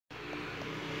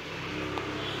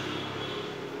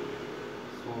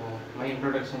my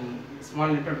introduction, small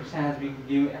introduction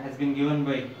has been given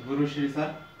by Guru Shri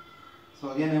sir. So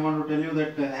again, I want to tell you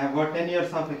that I have got 10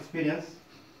 years of experience.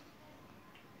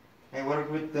 I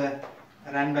worked with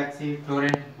Ranbaxy,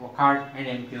 Torrent, Vocard, and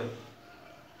MQ.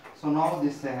 So now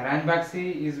this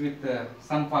Ranbaxy is with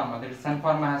Sun Pharma. That is, Sun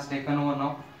Pharma has taken over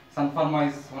now. Sun Pharma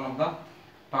is one of the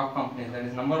top companies. That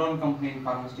is #1 company in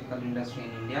pharmaceutical industry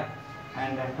in India.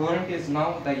 And Torrent is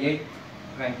now the 8th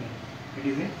ranking. It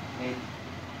is in 8th.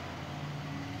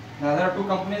 The other two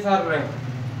companies are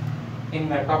in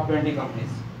the top 20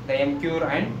 companies. The MQ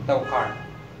and the Vocard.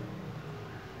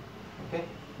 Okay.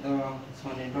 This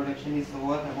one introduction is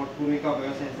over about Poorvika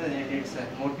Biosciences and its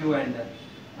motive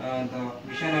and the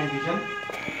mission and vision.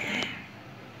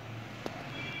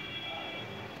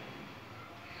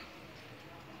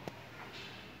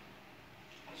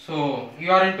 So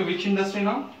you are into which industry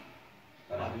now?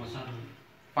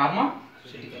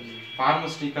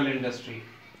 Pharmaceutical industry.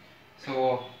 So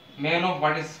may I know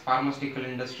what is pharmaceutical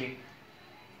industry?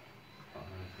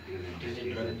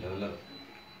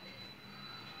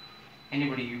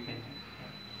 Anybody you can.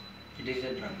 It is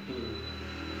a drug to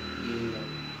give the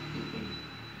people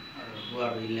who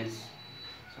are illness.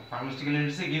 So pharmaceutical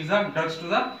industry gives the drugs to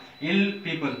the ill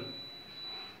people.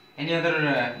 Any other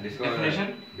definition?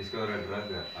 Discover a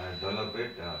drug and develop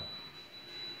it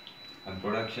and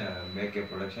production, make a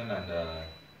production and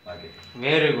market.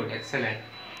 Very good, excellent.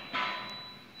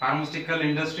 Pharmaceutical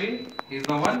industry is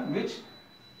the one which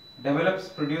develops,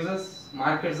 produces,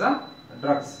 markets the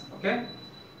drugs. Okay,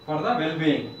 for the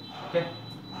well-being. Okay.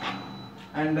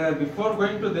 And before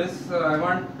going to this, I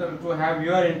want to have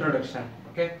your introduction.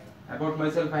 Okay. About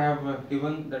myself, I have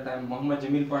given that I am Muhammad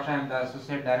Jamil Pasha. I am the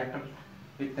Associate Director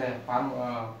with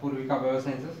Poorvika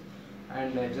Biosciences.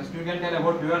 And just you can tell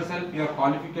about yourself, your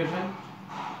qualification,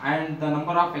 and the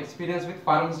number of experience with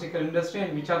pharmaceutical industry,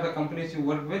 and which are the companies you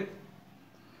work with.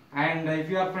 And if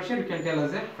you are fresher, you can tell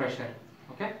us a fresher.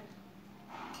 Okay.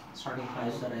 Starting from. Hi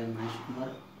sir, I am Mahesh Kumar,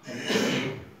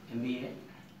 MBA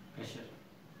fresher.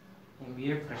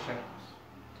 MBA fresher.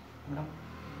 Madam,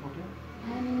 what you?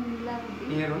 My name is Leela.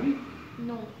 Here only?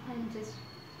 No, I'm just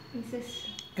Mrs.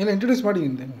 Introduce ಮಾಡಿ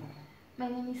My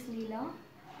name is Leela.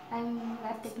 I'm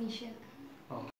lab technician.